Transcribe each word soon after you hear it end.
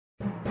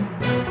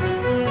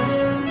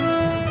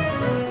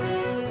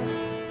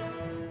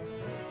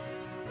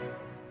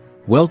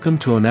Welcome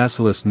to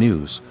Onasilus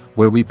News,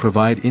 where we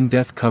provide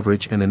in-depth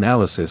coverage and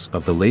analysis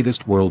of the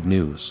latest world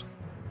news.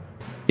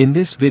 In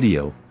this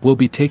video, we'll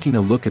be taking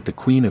a look at the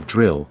Queen of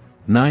Drill.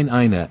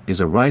 9ina is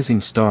a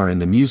rising star in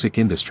the music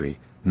industry,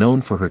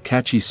 known for her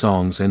catchy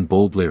songs and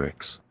bold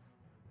lyrics.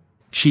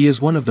 She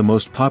is one of the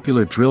most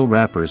popular drill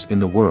rappers in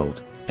the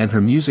world, and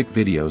her music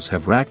videos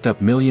have racked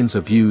up millions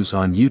of views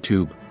on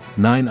YouTube.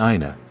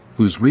 9ina,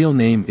 whose real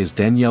name is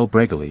Danielle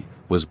Bregoli,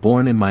 was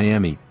born in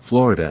Miami,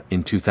 Florida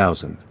in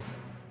 2000.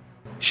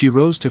 She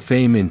rose to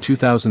fame in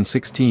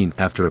 2016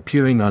 after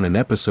appearing on an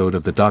episode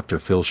of the Dr.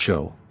 Phil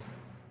show.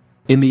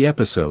 In the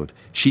episode,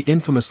 she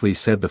infamously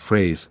said the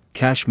phrase,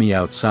 "Cash me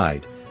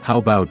outside,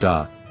 how bow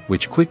da,"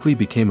 which quickly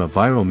became a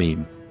viral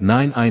meme.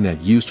 9ina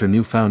used her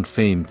newfound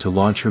fame to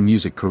launch her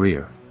music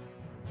career.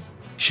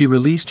 She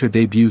released her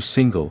debut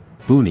single,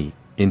 Boonie,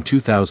 in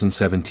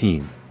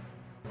 2017.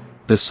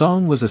 The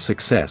song was a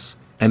success,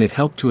 and it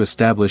helped to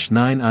establish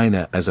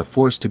 9ina as a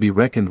force to be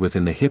reckoned with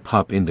in the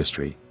hip-hop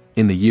industry.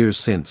 In the years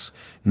since,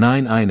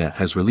 9ina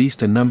has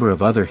released a number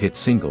of other hit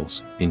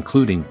singles,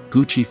 including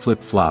Gucci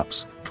Flip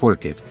Flops,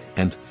 Twerk It,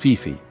 and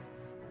Fifi.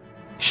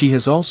 She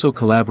has also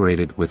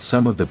collaborated with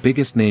some of the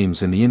biggest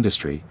names in the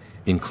industry,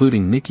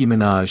 including Nicki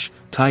Minaj,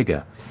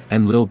 Tyga,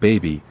 and Lil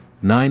Baby.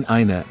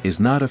 9ina is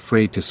not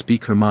afraid to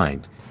speak her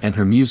mind, and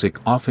her music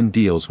often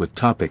deals with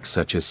topics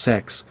such as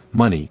sex,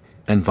 money,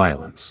 and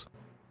violence.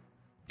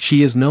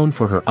 She is known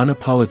for her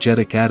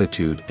unapologetic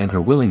attitude and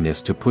her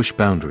willingness to push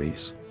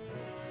boundaries.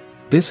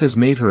 This has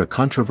made her a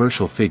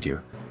controversial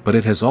figure, but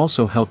it has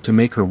also helped to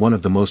make her one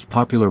of the most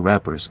popular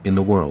rappers in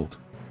the world.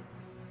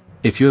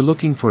 If you're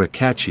looking for a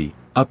catchy,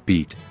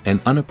 upbeat,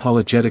 and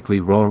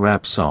unapologetically raw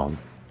rap song,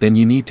 then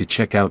you need to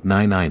check out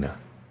 9ina.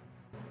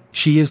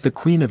 She is the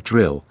Queen of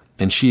Drill,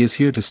 and she is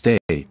here to stay.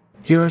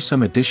 Here are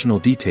some additional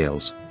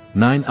details.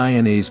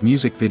 9ina's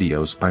music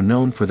videos are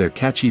known for their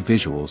catchy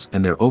visuals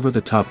and their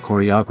over-the-top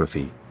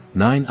choreography.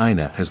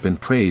 9ina has been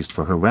praised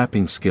for her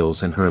rapping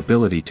skills and her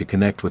ability to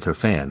connect with her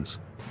fans.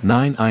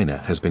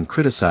 9ina has been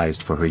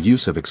criticized for her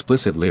use of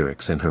explicit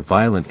lyrics and her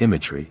violent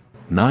imagery.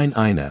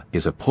 9ina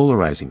is a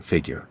polarizing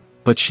figure,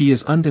 but she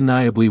is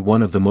undeniably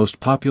one of the most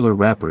popular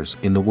rappers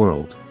in the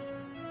world.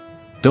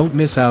 Don't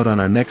miss out on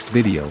our next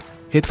video.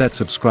 Hit that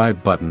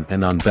subscribe button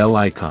and on bell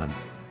icon.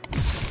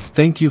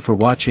 Thank you for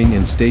watching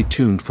and stay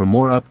tuned for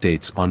more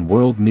updates on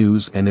world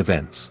news and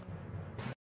events.